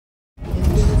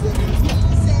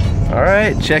All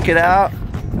right, check it out.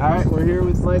 All right, we're here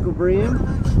with Michael Bream,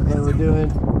 and we're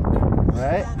doing, all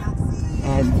right,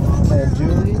 and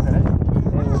Julie, right?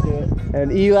 And we're doing,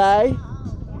 and Eli.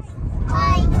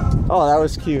 Hi. Oh, that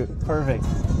was cute. Perfect.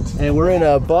 And we're in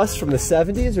a bus from the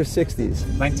 70s or 60s?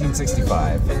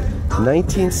 1965.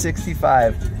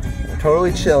 1965.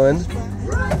 Totally chilling.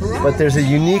 But there's a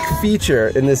unique feature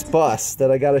in this bus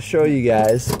that I got to show you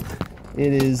guys.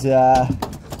 It is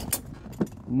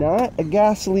not a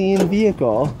gasoline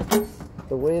vehicle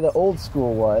the way the old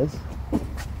school was.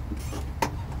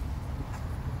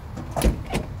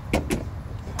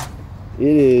 It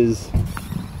is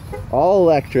all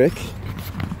electric.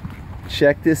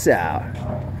 Check this out.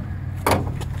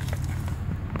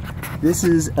 This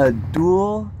is a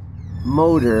dual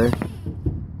motor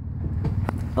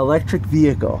electric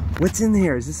vehicle. What's in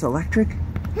here? Is this electric?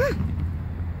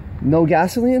 No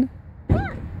gasoline?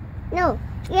 No,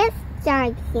 yes,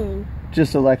 gasoline.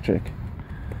 Just electric.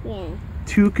 Yeah.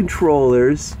 2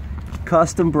 controllers,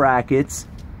 custom brackets,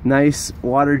 nice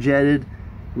water jetted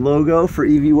logo for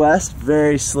EV West,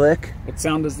 very slick. What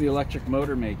sound does the electric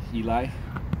motor make, Eli?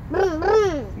 Boom,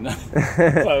 boom. No.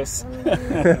 Close.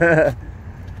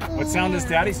 What sound does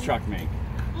Daddy's truck make?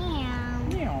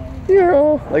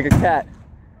 Like a cat.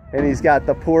 And he's got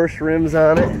the Porsche rims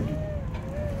on it.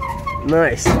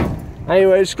 Nice.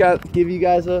 Anyway, just got to give you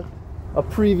guys a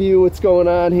preview of what's going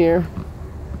on here.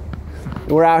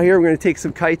 We're out here, we're going to take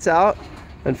some kites out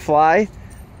and fly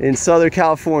in Southern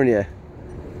California.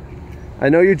 I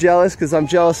know you're jealous because I'm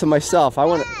jealous of myself. I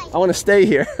want to stay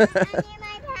here.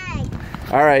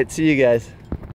 All right, see you guys.